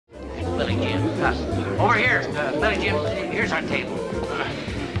Billy Jim. Over here, Billy Jim, here's our table.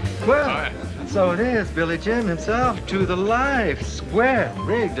 Well, so it is, Billy Jim himself, to the life, square,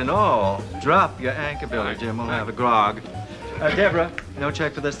 rigged and all. Drop your anchor, Billy Jim, we'll have a grog. Deborah, no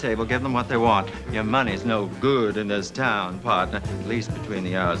check for this table. Give them what they want. Your money's no good in this town, partner, at least between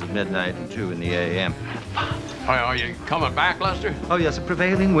the hours of midnight and 2 in the a.m. Are you coming back, Lester? Oh, yes, a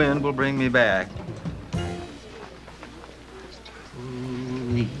prevailing wind will bring me back.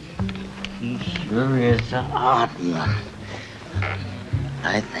 He sure is an odd one.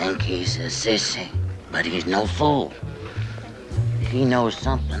 I think he's a sissy, but he's no fool. He knows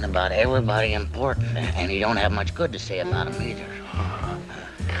something about everybody important, and he don't have much good to say about him either.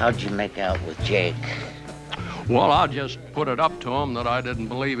 How'd you make out with Jake? Well, I just put it up to him that I didn't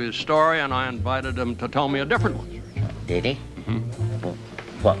believe his story, and I invited him to tell me a different one. Did he? Mm-hmm. Well,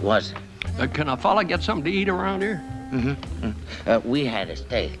 what was it? Can a fella get something to eat around here? Mm-hmm. We had a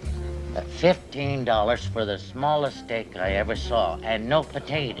steak. $15 for the smallest steak I ever saw, and no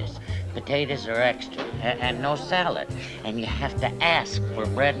potatoes. Potatoes are extra, and no salad. And you have to ask for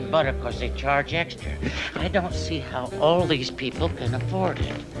bread and butter because they charge extra. I don't see how all these people can afford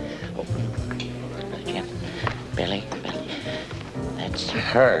it. Oh, Billy, that's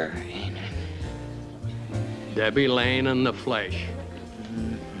her, ain't it? Debbie Lane in the flesh.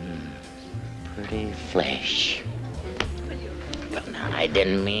 Pretty flesh. But no, I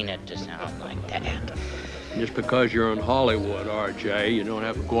didn't mean it to sound like that. Just because you're in Hollywood, RJ, you don't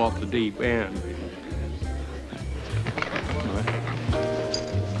have to go off the deep end.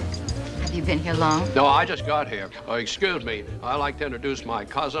 Have you been here long? No, I just got here. Excuse me. I'd like to introduce my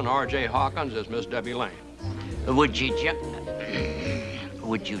cousin, R.J. Hawkins, as Miss Debbie Lane. Would you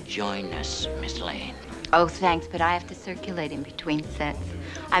join us, Miss Lane? Oh, thanks, but I have to circulate in between sets.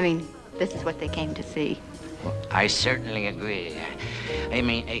 I mean, this is what they came to see. I certainly agree. I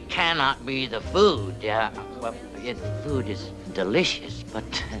mean, it cannot be the food. Well, the food is delicious, but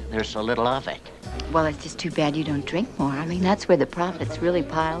there's so little of it. Well, it's just too bad you don't drink more. I mean, that's where the profits really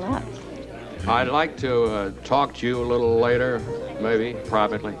pile up. I'd like to talk to you a little later, maybe,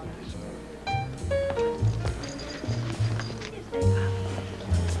 privately.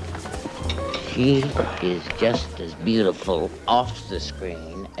 She is just as beautiful off the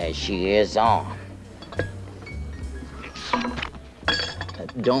screen as she is on.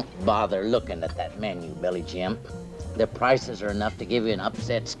 Don't bother looking at that menu, Billy Jim. The prices are enough to give you an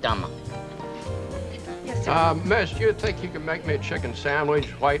upset stomach. Yes, sir. Miss, you think you can make me a chicken sandwich,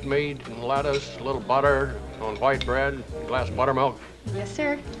 white meat and lettuce, a little butter on white bread, a glass of buttermilk? Yes,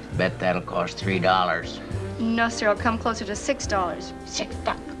 sir. Bet that'll cost $3. No, sir. I'll come closer to $6.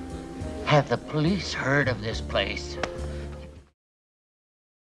 $6? Have the police heard of this place?